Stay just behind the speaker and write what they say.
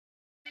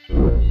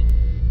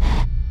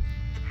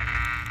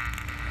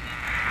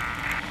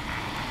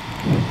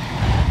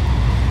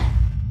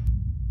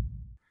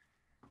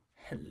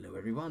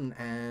everyone,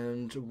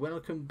 and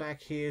welcome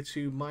back here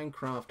to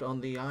Minecraft on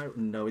the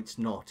No, it's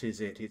not, is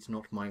it? It's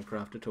not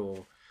Minecraft at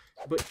all.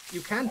 But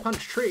you can punch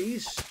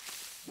trees,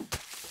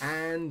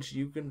 and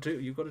you've got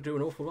to do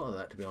an awful lot of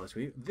that, to be honest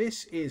with you.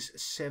 This is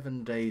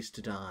 7 Days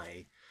to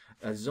Die,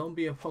 a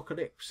zombie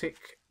apocalyptic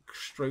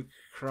stroke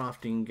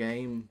crafting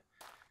game,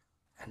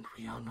 and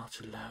we are not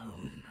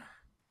alone.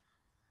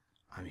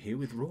 I'm here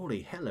with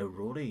Rawley. Hello,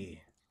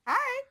 Rawley.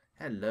 Hi.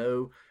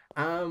 Hello.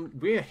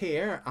 We're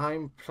here.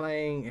 I'm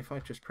playing, if I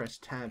just press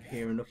tab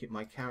here and look at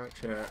my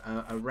character,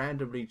 a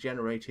randomly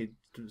generated,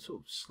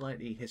 sort of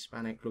slightly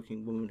Hispanic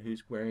looking woman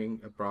who's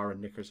wearing a bra and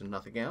knickers and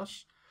nothing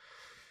else.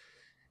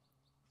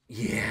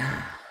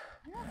 Yeah.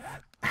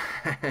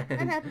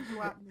 That happens a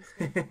lot in this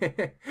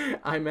game.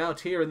 I'm out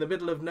here in the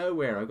middle of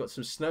nowhere. I've got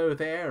some snow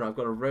there, and I've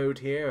got a road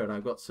here, and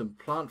I've got some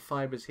plant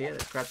fibers here.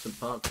 Let's grab some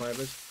plant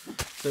fibers.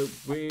 So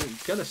we're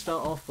going to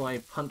start off by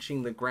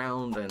punching the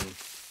ground and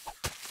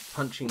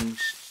punching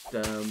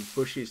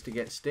bushes to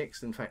get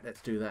sticks. In fact, let's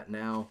do that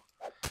now.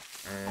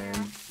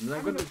 And then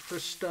I'm going to look for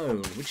a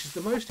stone, which is the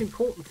most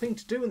important thing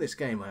to do in this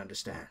game, I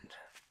understand.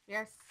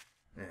 Yes.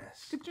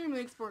 Yes.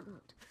 Extremely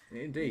important.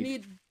 Indeed. You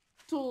need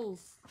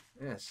tools.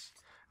 Yes.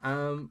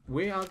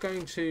 We are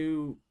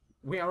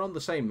on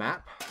the same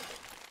map,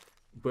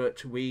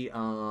 but we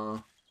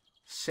are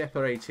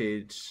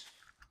separated.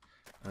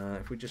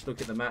 If we just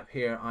look at the map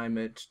here, I'm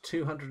at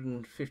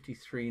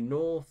 253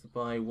 north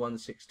by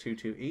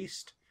 1622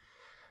 east.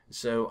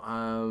 So,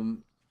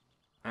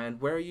 and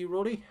where are you,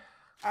 Roddy?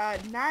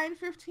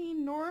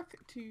 915 north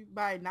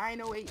by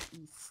 908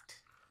 east.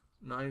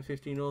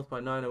 950 north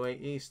by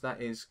 908 east.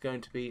 That is going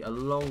to be a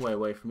long way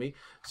away from me.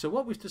 So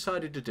what we've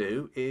decided to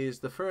do is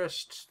the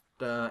first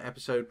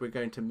episode we're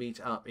going to meet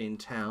up in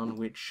town,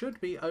 which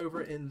should be over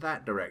in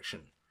that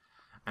direction.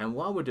 And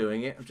while we're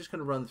doing it, I'm just going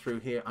to run through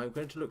here. I'm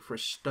going to look for a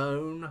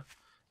stone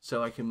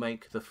so I can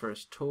make the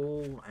first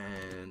tool,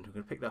 and I'm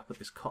going to pick up with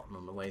this cotton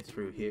on the way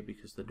through here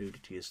because the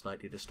nudity is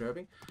slightly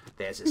disturbing.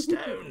 There's a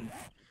stone.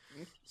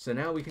 So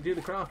now we can do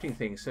the crafting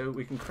thing. So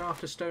we can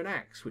craft a stone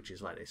axe, which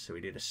is like this. So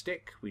we need a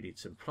stick, we need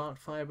some plant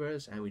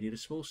fibers, and we need a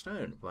small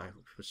stone.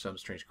 For some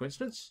strange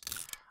coincidence,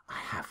 I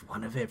have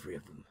one of every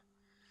of them.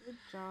 Good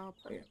job.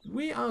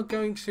 We are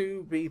going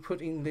to be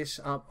putting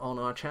this up on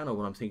our channel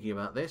when I'm thinking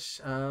about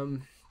this.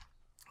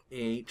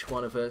 Each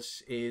one of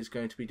us is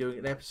going to be doing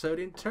an episode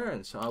in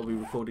turn. So I'll be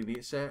recording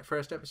the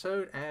first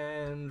episode,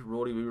 and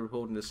Rawley will be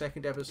recording the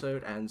second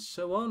episode, and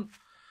so on.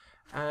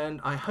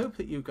 And I hope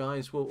that you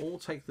guys will all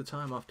take the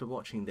time after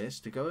watching this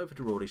to go over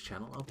to Rawley's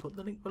channel. I'll put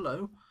the link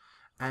below,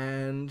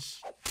 and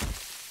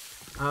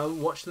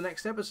watch the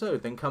next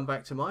episode, then come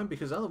back to mine,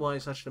 because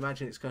otherwise I should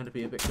imagine it's going to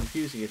be a bit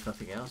confusing if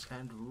nothing else.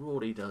 And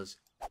Rawley does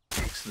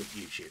excellent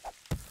YouTube.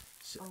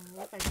 So,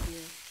 Oh, thank you.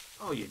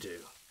 oh, you do.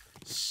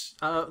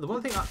 The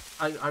one thing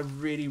I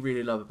really,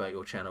 really love about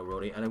your channel,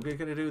 Rawley, and I'm going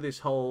to do this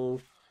whole,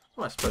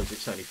 well, I suppose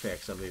it's only fair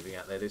because I'm moving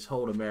out there, this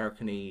whole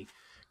American-y,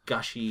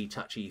 gushy,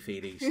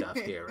 touchy-feely stuff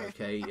here,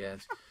 okay? Yeah.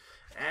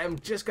 I'm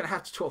just going to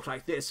have to talk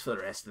like this for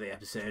the rest of the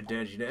episode,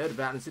 don't you know, to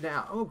balance it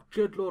out. Oh,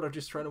 good Lord, I've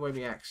just thrown away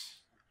my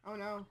axe. Oh,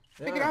 no.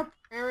 Pick it up,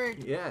 Eric.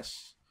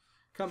 Yes.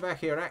 Come back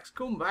here, axe.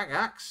 Come back,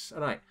 axe.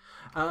 All right.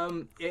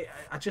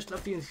 I just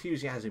love the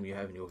enthusiasm you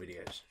have in your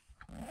videos.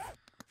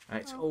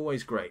 It's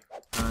always great.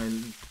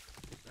 And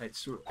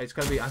it's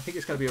going to be, I think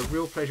it's going to be a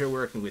real pleasure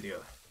working with you.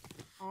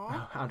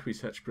 Aw. Aren't we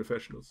such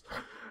professionals?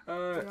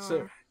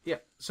 So yeah,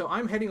 so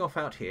I'm heading off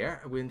out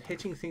here. We're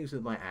hitting things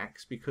with my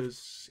axe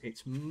because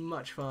it's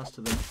much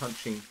faster than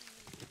punching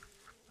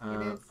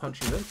them,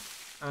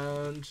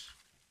 and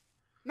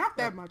Not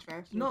that much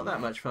faster. not that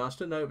much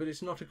faster. No, but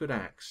it's not a good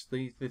axe.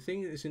 The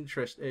thing that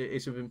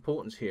is of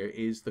importance here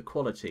is the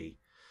quality.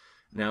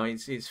 Now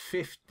it's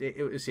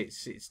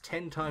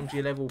 10 times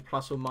your level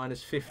plus or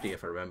minus 50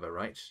 if I remember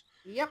right.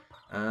 Yep.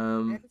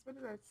 That is what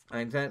it is.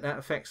 And that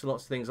affects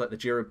lots of things like the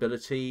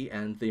durability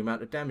and the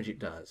amount of damage it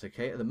does.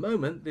 Okay, at the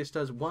moment this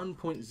does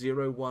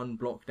 1.01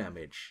 block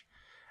damage.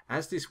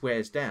 As this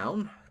wears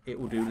down, it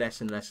will do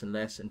less and less and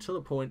less until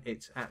the point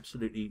it's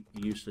absolutely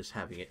useless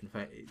having it. In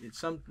fact,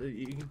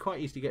 you can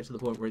quite easily get to the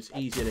point where it's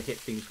easier to hit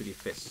things with your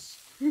fists.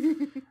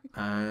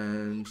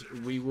 And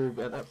we will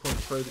at that point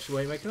throw this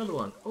away and make another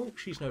one. Oh,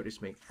 she's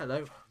noticed me.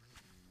 Hello.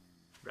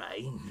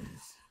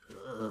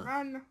 Braaaaains.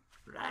 Run.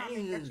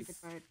 Braaaaains.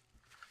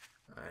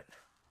 Right.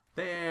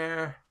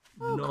 There.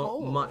 Oh, not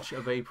coal. much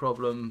of a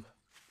problem.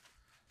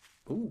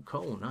 Ooh,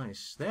 coal,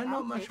 nice. They're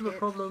not much of a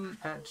problem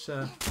at...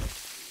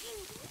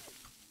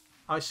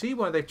 I see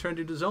why they've turned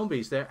into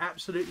zombies. They're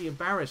absolutely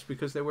embarrassed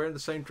because they're wearing the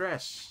same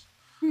dress.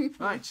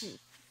 Right.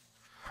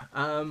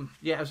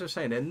 Yeah, as I was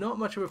saying, they're not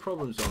much of a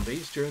problem,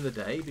 zombies, during the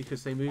day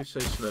because they move so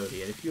slowly.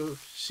 And if you're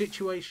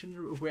situation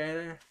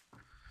aware,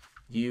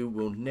 you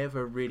will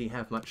never really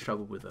have much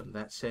trouble with them.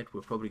 That said, we're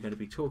probably going to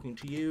be talking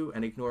to you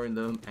and ignoring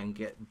them and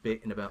get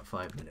bit in about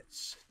 5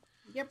 minutes.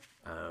 Yep.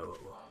 Oh.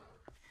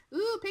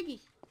 Ooh,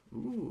 piggy.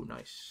 Ooh,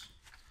 nice.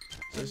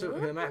 So let's look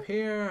at the map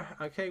here.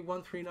 Okay,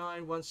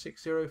 139,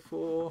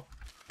 1604.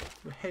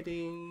 We're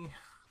heading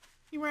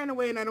He ran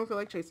away and I don't feel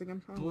like chasing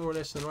him. Oh. More or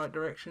less in the right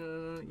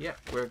direction. Yep,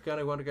 we're going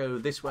to want to go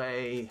this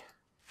way.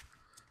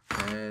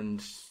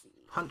 And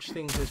punch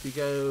things as we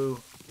go.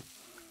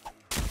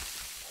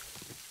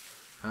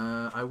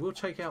 I will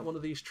take out one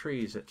of these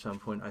trees at some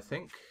point, I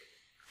think.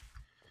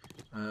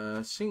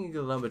 Singing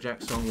the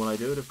Lumberjack song while I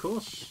do it, of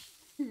course.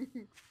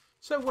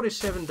 So what is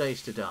 7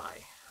 Days to Die?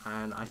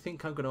 And I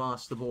think I'm going to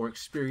ask the more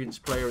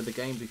experienced player of the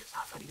game, because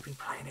I've only been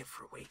playing it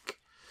for a week,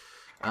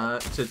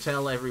 to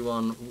tell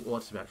everyone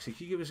what's about. So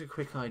can you give us a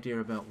quick idea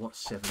about what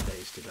 7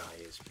 Days to Die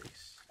is,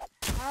 please?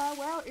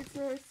 Well, it's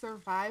a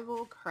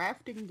survival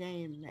crafting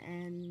game,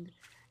 and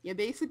you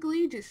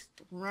basically just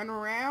run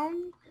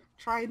around,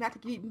 try not to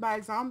get eaten by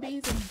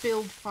zombies, and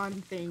build fun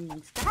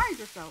things to hide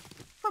yourself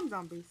from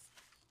zombies.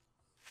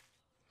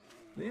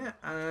 Yeah,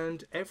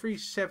 and every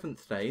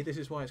 7th day, this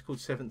is why it's called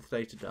 7th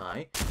Day to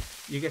Die,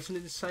 you get an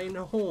insane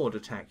horde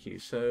attack you.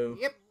 So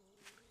Yep.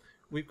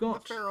 We've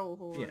got, a feral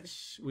horde.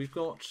 yes, we've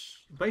got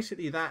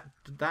basically that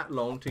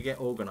long to get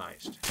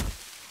organised.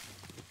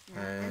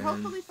 Yeah. And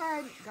hopefully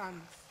find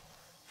guns.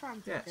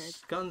 Guns are good.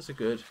 Yes, guns are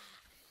good.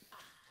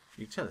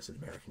 You can tell it's an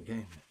American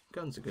game.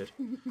 Guns are good.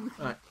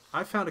 Right,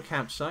 I found a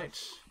campsite.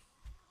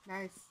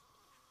 Nice.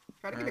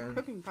 Try to get a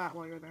cooking pot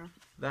while you're there.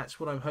 That's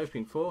what I'm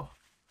hoping for.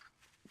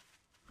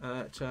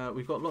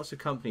 We've got lots of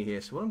company here,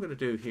 so what I'm going to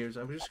do here is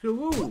I'm just going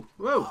to... Whoa!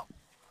 Whoa!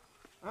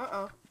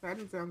 Uh-oh, that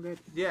didn't sound good.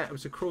 Yeah, it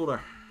was a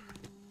crawler.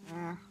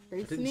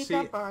 They Didn't sneak see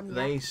up it. on you.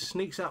 They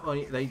sneaks up on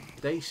you.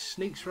 They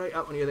sneaks right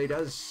up on you. They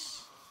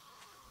does.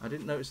 I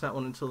didn't notice that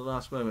one until the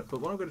last moment. But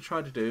what I'm going to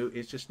try to do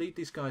is just lead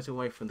these guys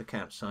away from the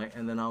campsite,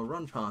 and then I'll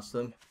run past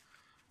them,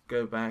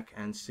 go back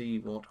and see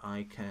what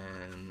I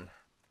can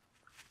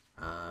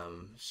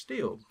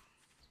steal.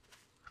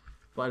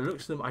 By the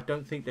looks of them, I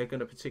don't think they're going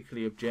to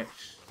particularly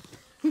object,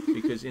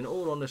 because in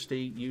all honesty,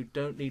 you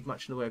don't need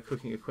much in the way of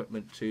cooking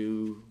equipment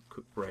to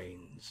cook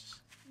brains.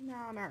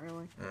 No, not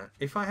really.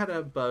 If I had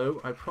a bow,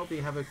 I'd probably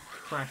have a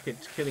crack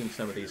at killing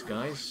some of these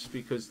guys,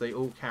 because they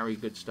all carry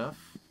good stuff.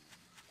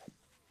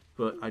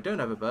 But I don't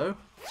have a bow,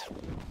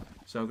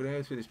 so I'm going to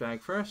go through this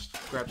bag first,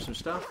 grab some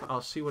stuff.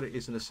 I'll see what it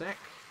is in a sec,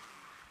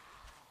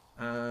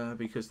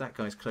 because that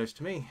guy's close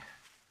to me.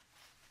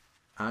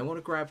 I want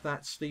to grab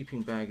that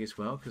sleeping bag as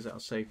well, because that'll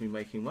save me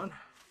making one.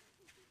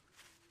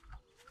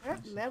 Yep,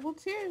 level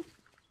 2.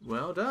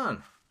 Well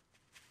done.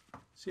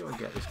 See if I can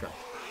get this guy.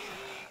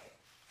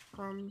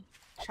 From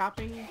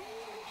chopping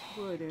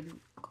wood and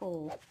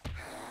coal.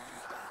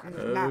 And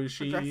Oh, not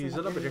she's progressing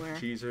a lumberjack. anywhere.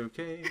 She's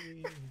okay.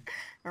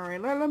 All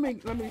right, let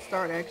me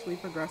start actually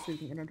progressing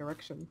in a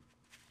direction.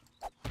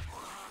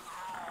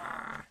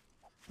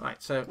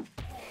 Right,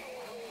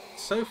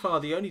 so far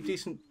the only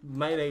decent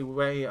melee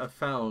way I've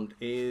found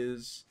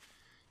is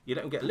you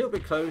let them get a little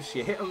bit close,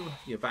 you hit them,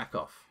 you back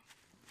off.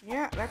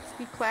 Yeah, that's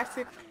the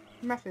classic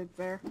method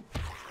there.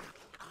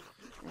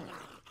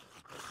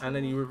 And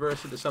then you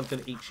reverse it to something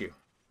that eats you.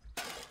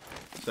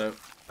 So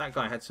that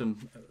guy had some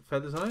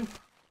feathers on him.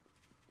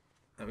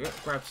 There we go,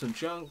 grab some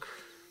junk.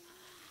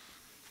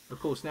 Of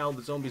course, now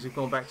the zombies have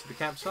gone back to the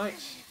campsite.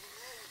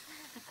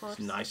 Of course.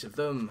 It's nice of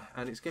them,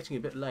 and it's getting a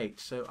bit late,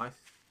 so I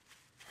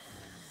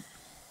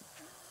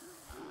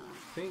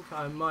think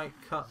I might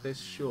cut this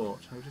short.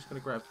 I'm just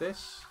going to grab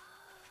this,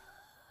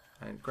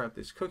 and grab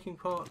this cooking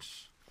pot,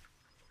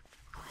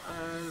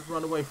 and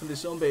run away from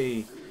this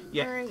zombie.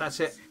 Yeah, Right. that's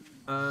it.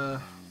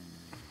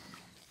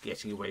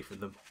 Getting away from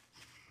them.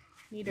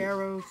 Need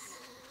arrows.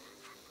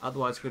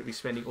 Otherwise, I'm going to be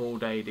spending all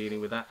day dealing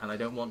with that, and I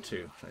don't want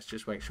to. Let's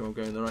just make sure I'm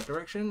going in the right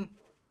direction.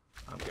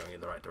 I'm going in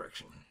the right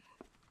direction.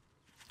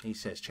 He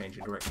says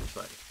changing direction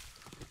slightly.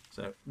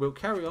 So we'll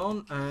carry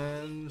on,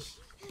 and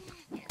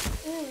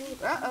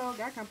Uh-oh,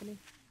 got company.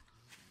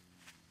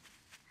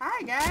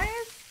 Hi,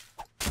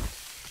 guys.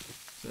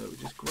 so we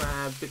just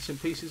grab bits and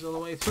pieces on the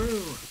way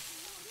through.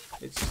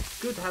 It's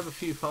good to have a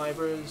few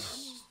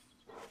fibers.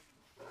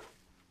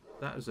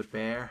 That was a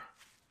bear.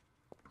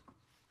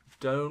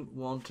 Don't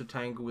want to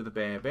tangle with a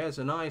bear. Bears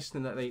are nice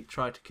in that they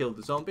try to kill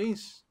the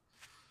zombies,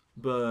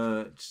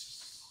 but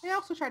They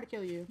also try to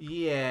kill you.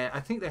 yeah, I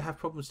think they have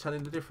problems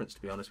telling the difference,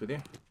 to be honest with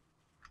you.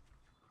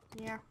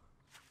 Yeah,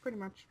 pretty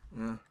much.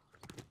 Yeah.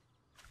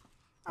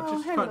 I Oh,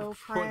 just hello, kind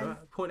friend.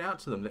 of point out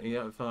to them that, you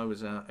know, if I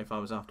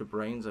was after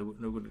brains, I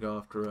wouldn't go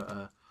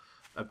after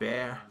a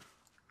bear,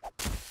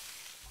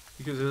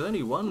 because there's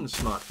only one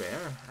smart bear,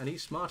 and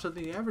he's smarter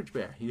than the average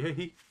bear.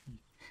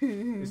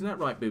 Isn't that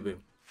right, Boo Boo?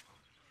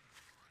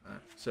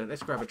 So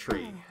let's grab a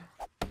tree.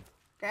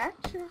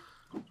 Gotcha.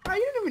 Oh,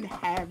 you don't even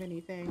have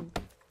anything.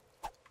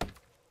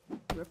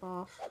 Rip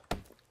off.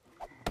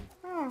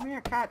 Oh,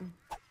 yeah, cotton.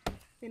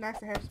 Be nice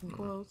to have some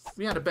clothes.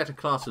 We had a better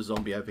class of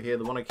zombie over here.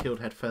 The one I killed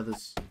had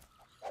feathers.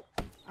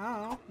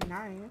 Oh,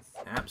 nice.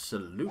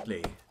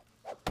 Absolutely.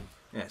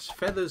 Yes,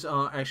 feathers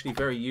are actually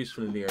very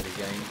useful in the early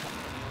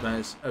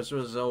game. As a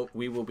result,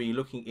 we will be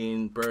looking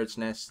in birds'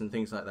 nests and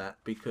things like that,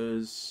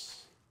 because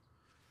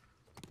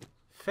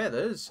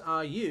feathers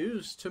are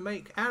used to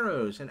make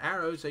arrows, and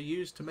arrows are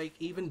used to make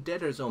even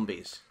deader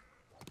zombies.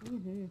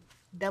 Mm-hmm.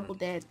 Double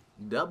dead.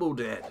 Double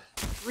dead.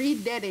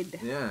 Re-deaded.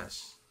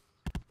 Yes.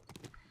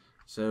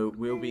 So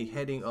we'll be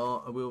heading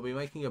on. We'll be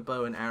making a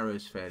bow and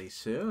arrows fairly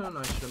soon,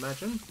 I should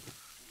imagine.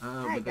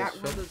 With those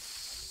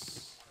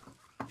feathers.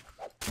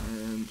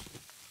 And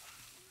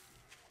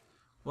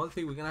one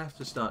thing we're going to have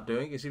to start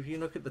doing is, if you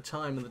look at the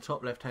time in the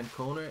top left-hand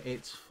corner,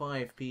 it's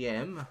 5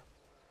 p.m.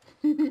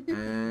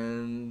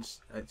 and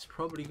it's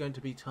probably going to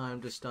be time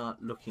to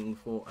start looking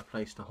for a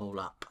place to hole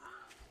up.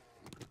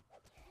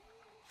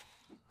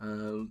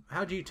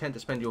 How do you tend to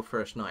spend your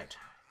first night?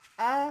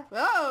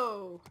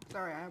 Oh,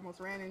 sorry, I almost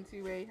ran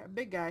into a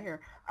big guy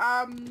here.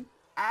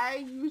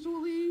 I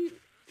usually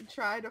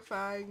try to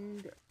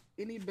find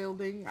any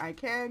building I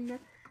can,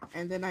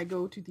 and then I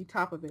go to the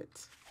top of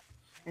it.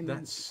 And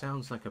that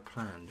sounds like a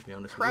plan, to be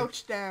honest.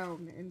 Crouch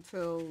down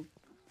until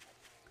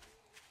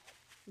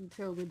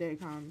the day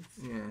comes.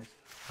 Yes.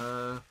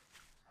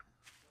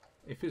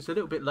 If it's a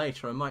little bit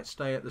later, I might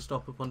stay at the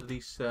stop of one of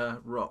these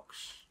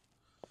rocks.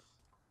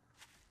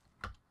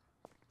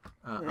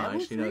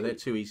 Actually, no, they're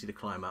too easy to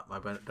climb up. I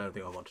don't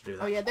think I want to do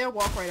that. Oh yeah, they'll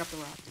walk right up the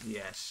rocks.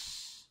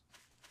 Yes.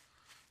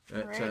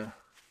 But,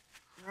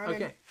 right.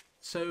 Okay,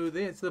 so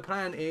the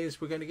plan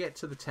is we're going to get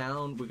to the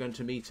town. We're going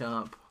to meet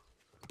up.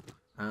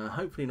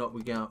 Hopefully not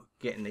without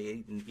getting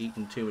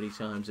eaten too many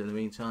times in the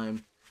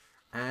meantime.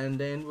 And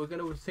then we're going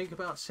to think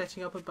about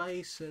setting up a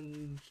base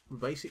and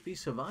basically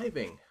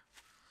surviving.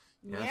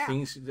 Yeah.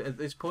 Things at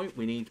this point,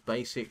 we need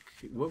we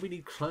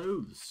need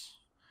clothes.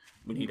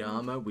 We need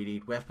armor, we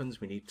need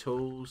weapons, we need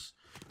tools,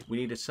 we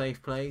need a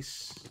safe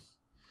place.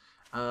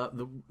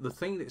 The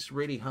thing that's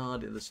really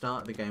hard at the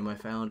start of the game, I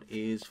found,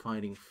 is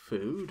finding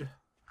food.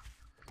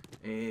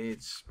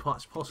 It's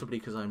possibly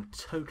because I'm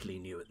totally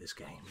new at this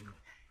game.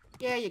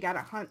 Yeah, you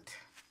gotta hunt.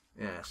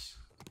 Yes.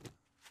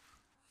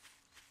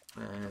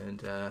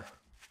 And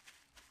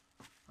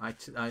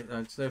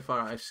so far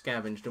I've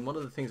scavenged, and one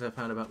of the things I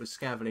found about with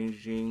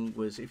scavenging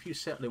was if you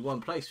settle in one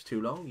place for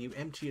too long, you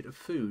empty it of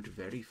food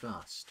very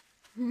fast.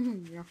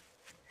 Yeah,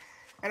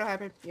 that'll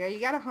happen. Yeah, you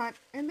gotta hunt,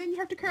 and then you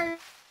have to carry.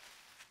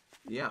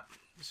 Yeah,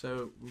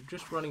 so we're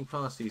just running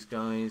past these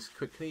guys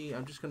quickly.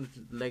 I'm just going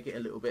to leg it a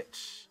little bit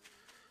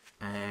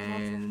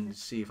and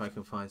see if I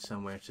can find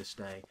somewhere to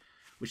stay,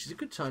 which is a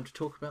good time to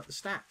talk about the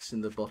stats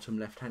in the bottom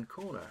left-hand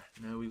corner.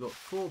 Now we've got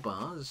 4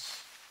 bars.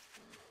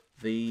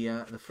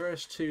 The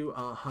first 2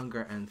 are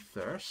hunger and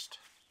thirst,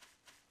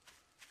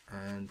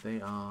 and they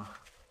are,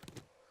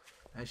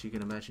 as you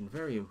can imagine,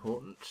 very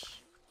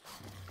important.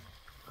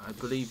 I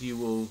believe you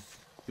will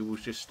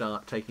just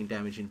start taking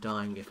damage and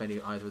dying if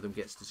either of them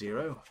gets to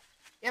 0.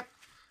 Yep.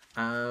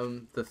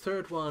 The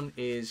third one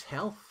is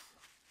health.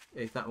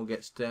 If that one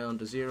gets down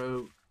to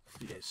 0,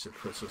 yes,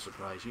 this will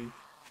surprise you.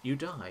 You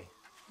die.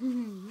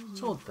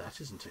 It's odd,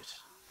 that, isn't it?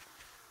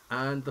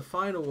 And the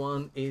final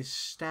one is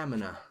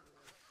stamina.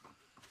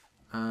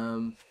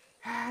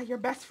 Your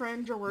best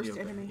friend, your worst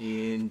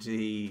enemy.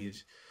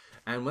 Indeed.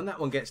 And when that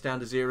one gets down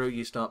to 0,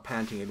 you start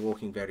panting and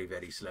walking very,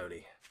 very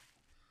slowly.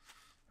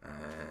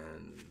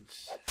 And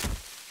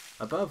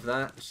above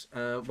that,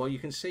 well, you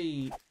can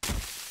see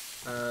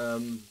a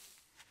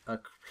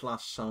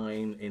plus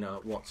sign in a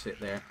what's it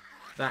there.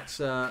 That's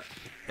an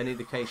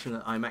indication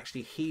that I'm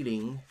actually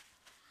healing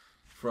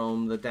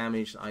from the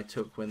damage that I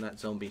took when that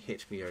zombie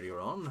hit me earlier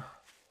on.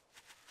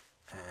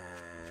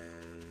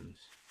 And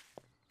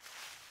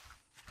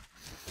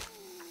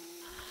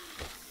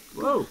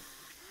whoa!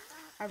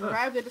 I've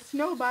arrived at a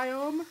snow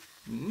biome.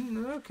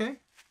 Okay.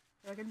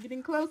 Like I'm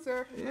getting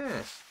closer.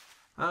 Yes.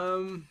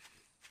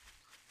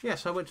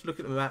 Yes, I went to look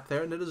at the map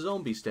there, and then a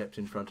zombie stepped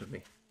in front of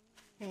me.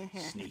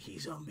 Sneaky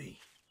zombie.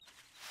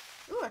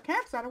 Ooh, a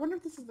campsite. I wonder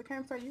if this is the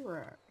campsite you were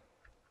at.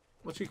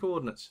 What's your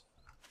coordinates?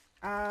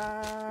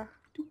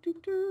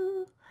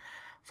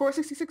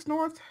 466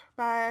 north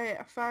by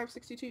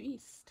 562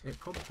 east. It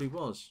probably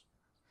was.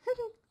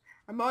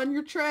 I'm on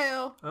your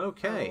trail.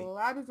 Okay. A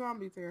lot of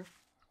zombies here.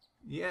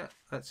 Yeah,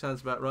 that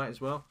sounds about right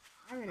as well.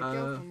 I'm gonna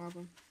kill some of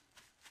them.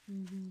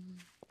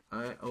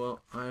 I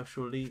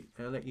shall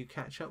let you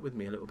catch up with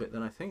me a little bit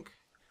then, I think.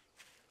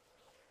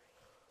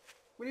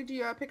 What did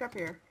you pick up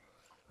here?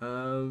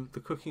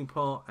 The cooking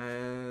pot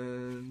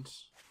and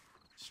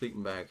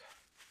sleeping bag.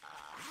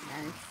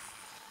 Nice.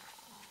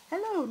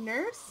 Hello,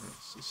 nurse.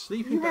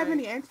 Sleeping do you bag. have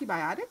any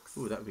antibiotics?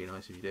 Oh, that would be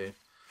nice if you do.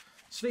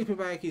 Sleeping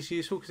bag is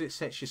useful because it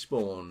sets your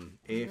spawn.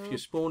 If your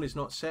spawn is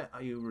not set,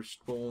 you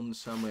respawn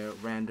somewhere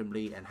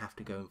randomly and have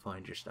to go and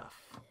find your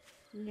stuff.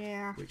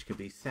 Yeah. Which can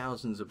be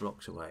thousands of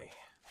blocks away.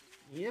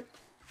 Yep.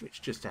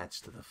 Which just adds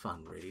to the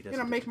fun, really, doesn't it? I'm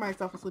gonna make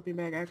myself a sleeping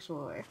bag,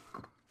 actually.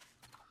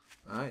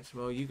 Alright, so,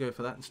 well, you go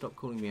for that and stop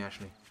calling me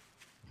Ashley.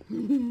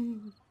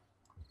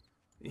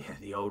 Yeah,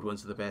 the old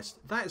ones are the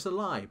best. That is a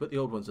lie, but the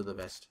old ones are the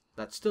best.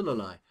 That's still a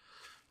lie.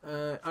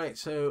 Alright,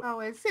 so... Oh,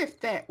 as if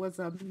that was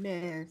a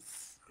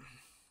mess.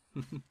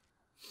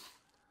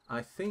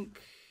 I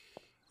think...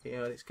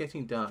 Yeah, it's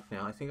getting dark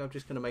now. I think I'm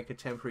just going to make a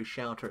temporary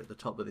shelter at the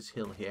top of this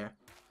hill here.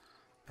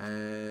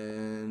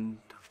 And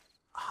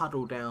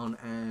huddle down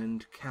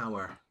and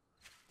cower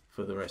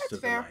for the rest of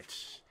the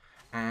night.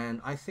 And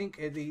I think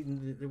at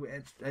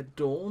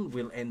dawn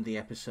we'll end the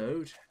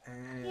episode.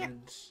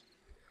 And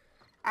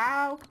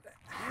Ow.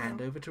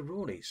 hand over to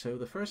Rawley. So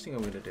the first thing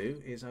I'm going to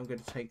do is I'm going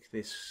to take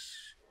these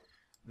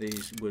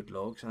wood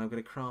logs and I'm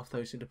going to craft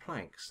those into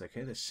planks.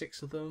 Okay, there's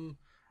 6 of them,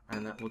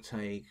 and that will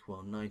take,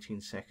 well,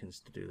 19 seconds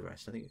to do the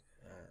rest. I think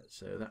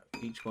so. That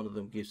each one of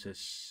them gives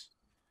us,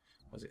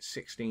 was it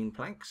 16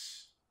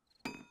 planks?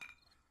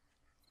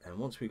 And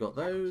once we got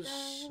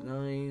those,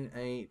 9,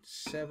 8,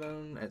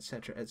 7,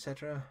 etc.,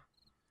 etc.,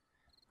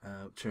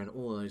 turn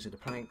all those into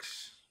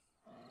planks.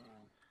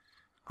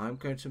 I'm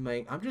just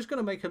going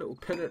to make a little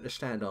pillar to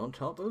stand on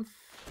top of.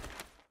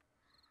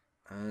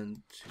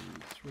 And 2,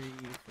 3, 4,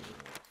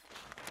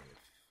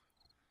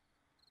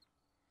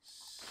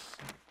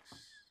 5,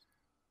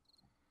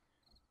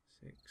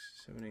 6,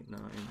 7, 8,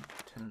 9,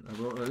 10.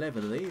 I've got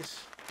 11 of these.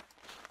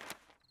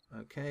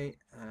 Okay,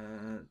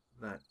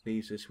 that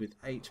leaves us with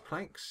 8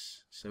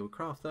 planks. So we'll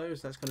craft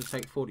those. That's going to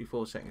take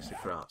 44 seconds to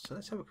craft. So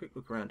let's have a quick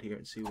look around here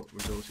and see what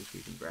resources we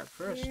can grab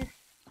first.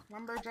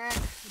 Lumberjack,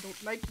 I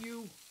don't like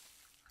you.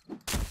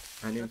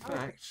 And in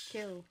fact,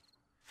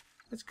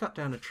 let's cut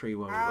down a tree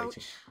while we're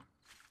waiting.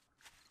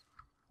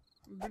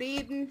 I'm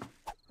bleeding.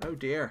 Oh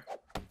dear.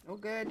 Oh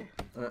good.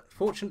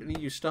 Fortunately,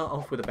 you start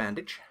off with a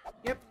bandage.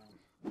 Yep.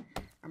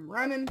 I'm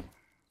running.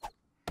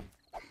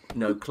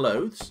 No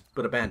clothes,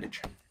 but a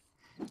bandage.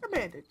 A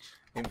bandage.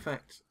 In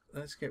fact,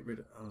 let's get rid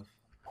of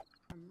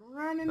I'm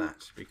running.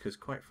 that, because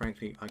quite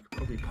frankly, I could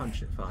probably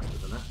punch it faster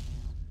than that.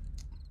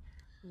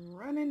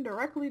 Running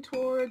directly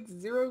towards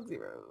 0,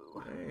 0.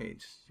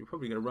 Right, you're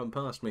probably going to run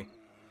past me.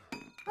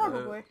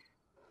 Probably.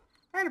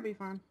 That'll be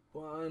fun.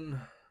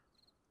 1.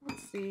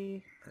 Let's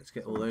see. Let's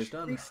get all those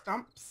done. 3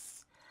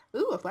 stumps.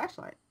 Ooh, a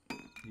flashlight.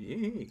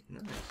 Yay,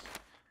 nice.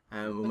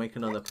 And we'll make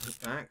another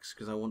axe,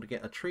 because I want to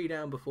get a tree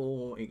down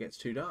before it gets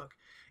too dark.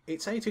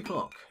 It's 8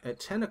 o'clock. At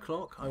 10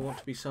 o'clock, I want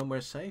to be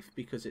somewhere safe,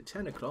 because at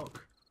 10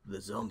 o'clock,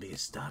 the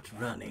zombies start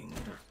running.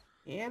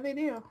 Yeah, they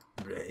do.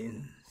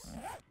 Brains.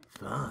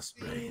 Fast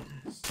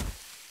brains.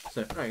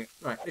 So, right,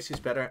 this is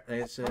better.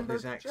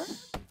 There's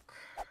axe.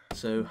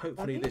 So,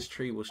 hopefully this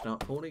tree will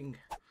start falling.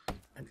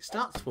 And it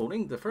starts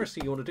falling, the first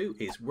thing you want to do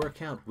is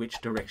work out which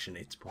direction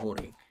it's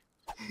falling.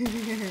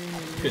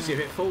 Because if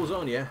it falls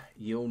on you,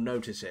 you'll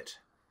notice it.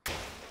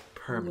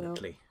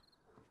 Permanently.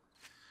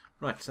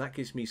 Right, so that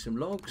gives me some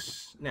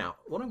logs. Now,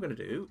 what I'm going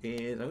to do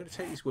is I'm going to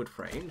take these wood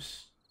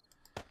frames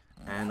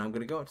and I'm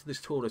going to go up to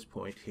this tallest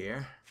point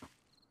here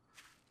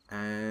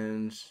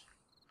and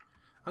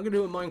I'm going to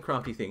do a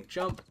Minecrafty thing.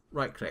 Jump,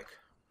 right click.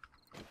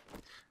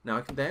 Now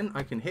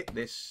I can hit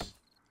this,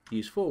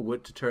 use 4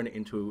 wood to turn it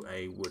into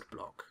a wood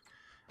block.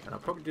 And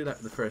I'll probably do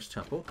that with the first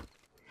tuple.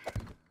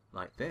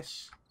 Like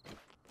this.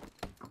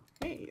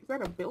 Hey, is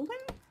that a building?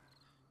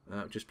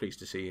 Just pleased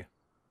to see you.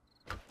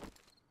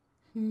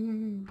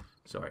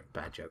 Sorry,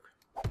 bad joke.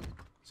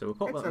 So we'll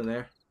pop that in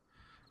there.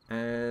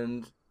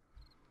 And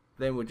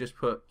then we'll just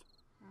put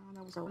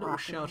a little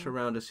shelter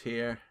around us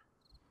here.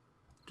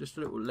 Just a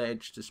little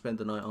ledge to spend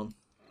the night on.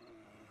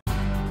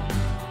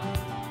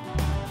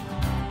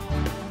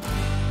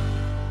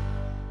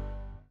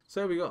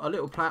 So we got a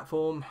little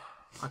platform.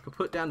 I could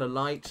put down a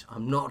light.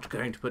 I'm not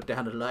going to put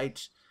down a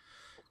light.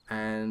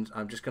 And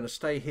I'm just going to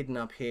stay hidden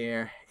up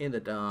here in the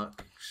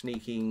dark,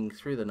 sneaking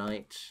through the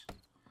night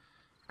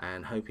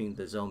and hoping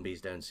the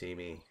zombies don't see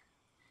me.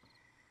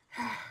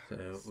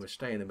 So we'll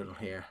stay in the middle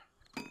here.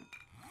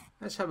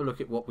 Let's have a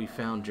look at what we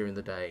found during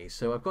the day.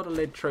 So I've got a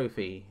lead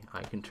trophy.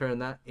 I can turn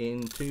that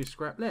into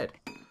scrap lead.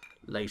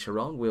 Later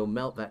on we'll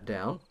melt that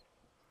down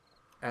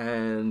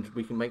and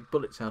we can make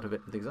bullets out of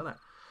it and things like that.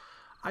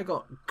 I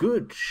got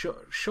good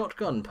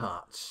shotgun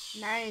parts.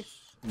 Nice.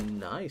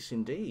 Nice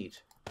indeed.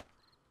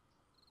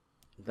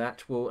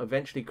 That will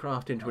eventually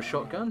craft into a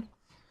shotgun.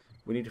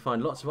 We need to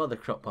find lots of other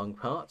shotgun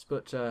parts,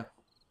 but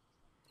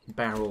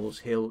barrels,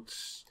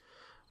 hilts,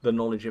 the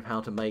knowledge of how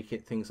to make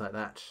it, things like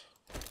that.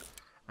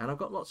 And I've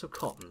got lots of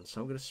cotton,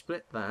 so I'm going to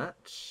split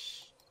that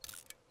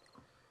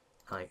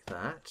like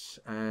that,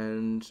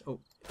 and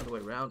other way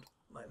around,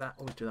 like that.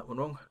 Always do that one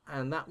wrong.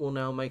 And that will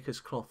now make us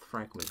cloth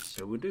fragments.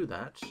 So we'll do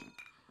that.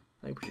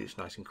 They produce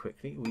nice and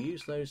quickly. We'll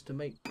use those to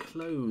make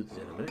clothes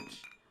in a minute.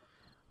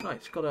 Right,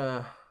 it's got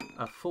a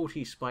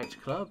 40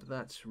 spiked club.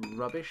 That's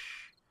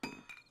rubbish.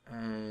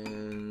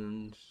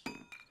 And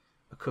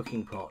a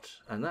cooking pot.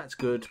 And that's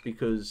good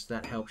because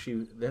that helps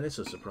you. Then this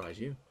will surprise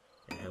you.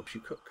 It helps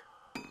you cook.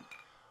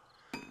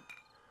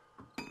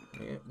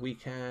 Yeah, we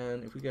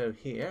can, if we go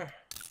here,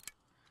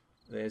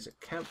 there's a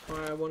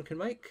campfire one can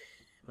make,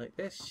 like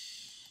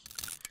this.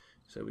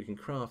 So we can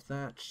craft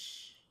that.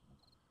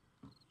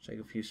 Take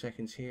a few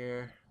seconds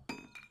here.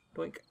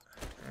 Doink.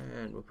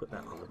 And we'll put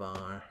that on the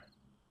bar.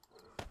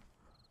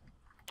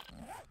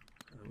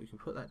 And we can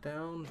put that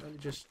down. Let me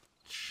just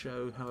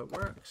show how it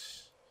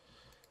works.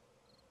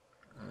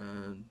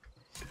 And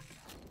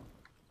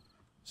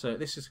so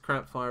this is the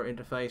campfire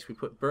interface. We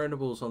put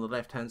burnables on the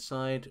left hand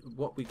side.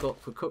 What we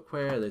got for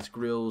cookware, there's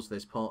grills,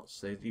 there's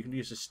pots. You can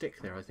use a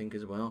stick there I think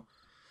as well.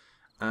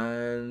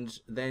 And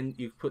then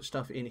you put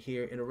stuff in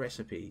here in a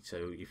recipe.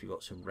 So if you've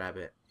got some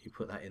rabbit, you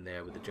put that in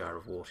there with a jar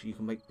of water. You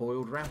can make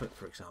boiled rabbit,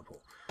 for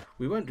example.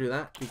 We won't do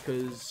that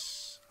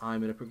because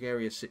I'm in a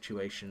precarious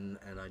situation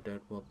and I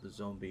don't want the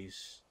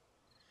zombies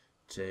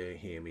to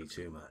hear me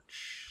too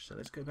much. So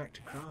let's go back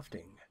to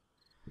crafting.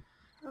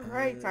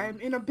 Alright, I'm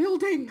in a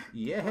building!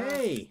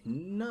 Yay!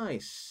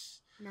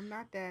 Nice! And I'm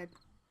not dead.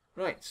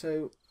 Right,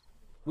 so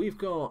we've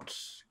got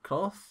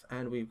cloth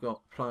and we've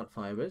got plant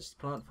fibres.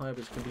 Plant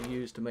fibres can be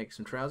used to make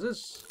some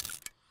trousers,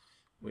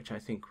 which I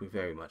think we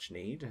very much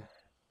need.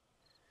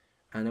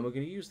 And then we're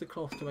going to use the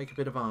cloth to make a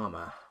bit of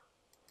armour.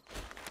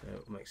 So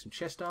we'll make some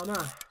chest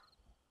armour.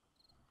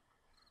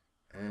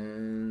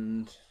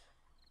 And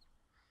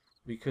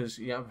because,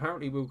 yeah,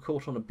 apparently we were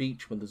caught on a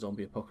beach when the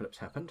zombie apocalypse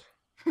happened.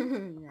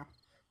 Yeah.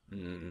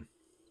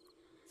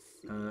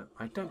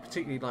 I don't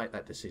particularly like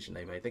that decision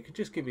they made. They could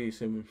just give you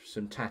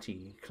some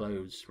tatty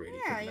clothes, really.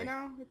 Yeah, you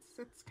know,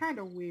 it's kind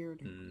of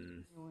weird.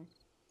 Really.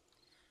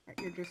 That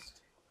you're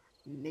just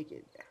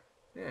naked.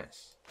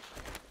 Yes.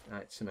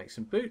 Right, so make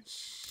some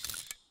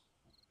boots.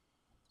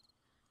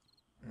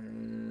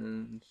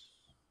 And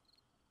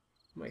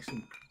make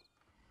some...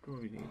 What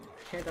do we need?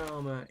 Head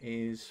armour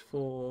is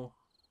 4.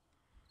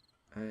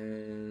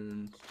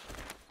 And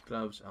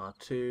gloves are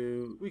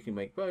 2. We can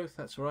make both,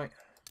 that's alright.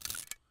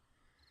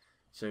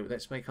 So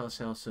let's make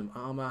ourselves some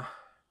armour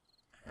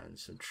and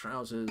some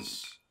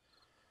trousers.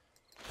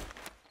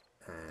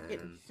 And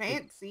Getting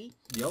fancy.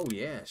 Oh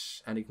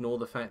yes, and ignore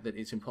the fact that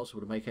it's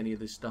impossible to make any of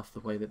this stuff the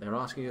way that they're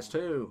asking us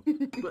to.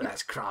 But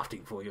that's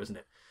crafting for you, isn't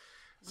it?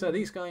 So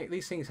these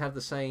things have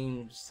the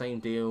same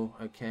deal.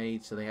 Okay,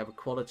 so they have a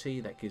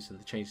quality that gives them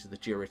the changes of the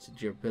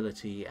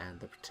durability and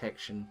the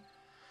protection.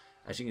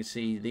 As you can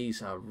see,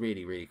 these are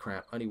really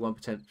crap. Only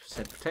 1%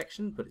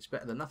 protection, but it's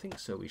better than nothing.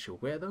 So we shall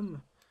wear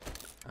them.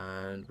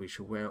 And we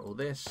shall wear all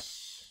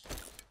this.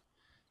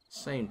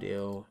 Same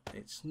deal.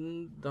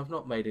 I've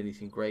not made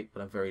anything great,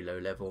 but I'm very low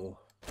level.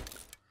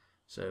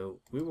 So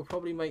we will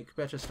probably make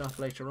better stuff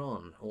later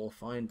on, or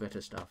find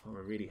better stuff. I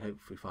really hope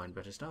we find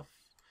better stuff.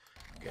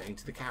 Going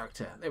to the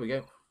character. There we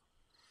go.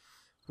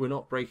 We're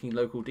not breaking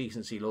local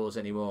decency laws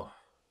anymore.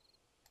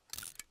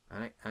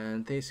 Alright,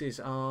 and this is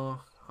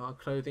our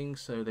clothing.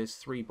 So there's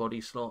 3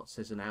 body slots.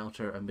 There's an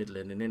outer, a middle,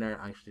 and an inner.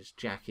 Actually, there's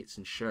jackets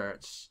and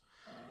shirts.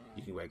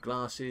 You can wear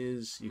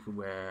glasses, you can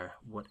wear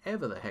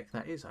whatever the heck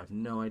that is, I have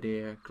no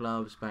idea.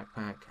 Gloves,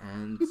 backpack,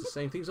 and the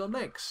same things on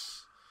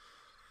legs.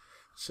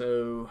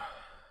 So,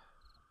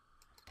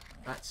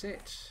 that's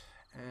it.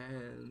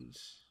 And,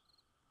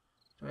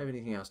 do I have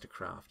anything else to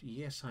craft?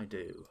 Yes, I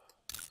do.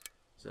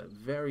 So,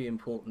 very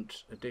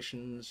important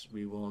additions.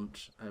 We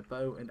want a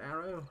bow and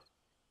arrow.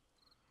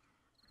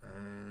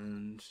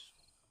 And,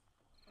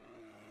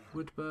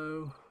 wood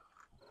bow.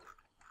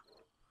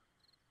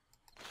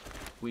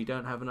 We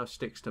don't have enough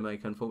sticks to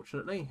make,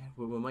 unfortunately.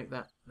 We will make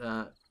that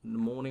in the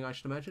morning, I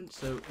should imagine.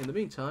 So, in the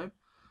meantime,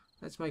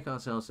 let's make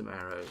ourselves some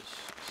arrows.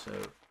 So,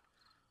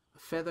 a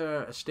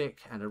feather, a stick,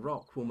 and a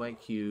rock will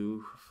make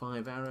you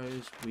 5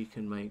 arrows. We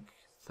can make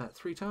that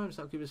 3 times.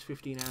 That'll give us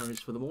 15 arrows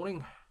for the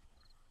morning.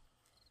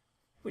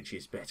 Which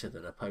is better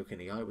than a poke in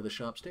the eye with a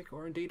sharp stick,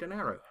 or indeed an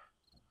arrow.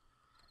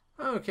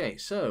 Okay,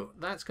 so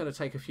that's going to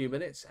take a few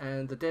minutes,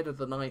 and the dead of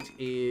the night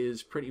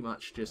is pretty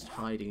much just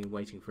hiding and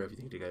waiting for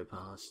everything to go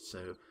past.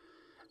 So,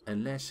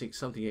 unless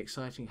something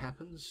exciting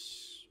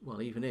happens,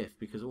 well, even if,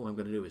 because all I'm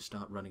going to do is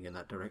start running in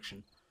that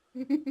direction,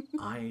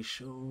 I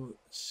shall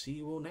see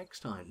you all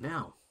next time.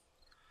 Now,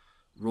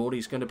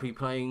 Rawley's going to be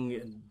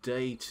playing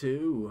day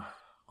 2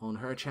 on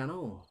her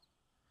channel.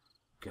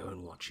 Go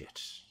and watch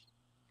it.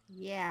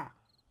 Yeah.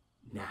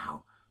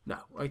 Now,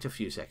 wait a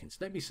few seconds.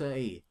 Let me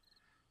say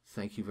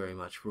thank you very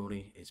much,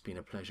 Rawley. It's been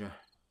a pleasure.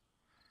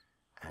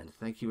 And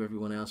thank you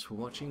everyone else for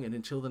watching. And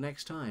until the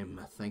next time,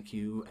 thank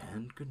you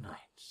and good night.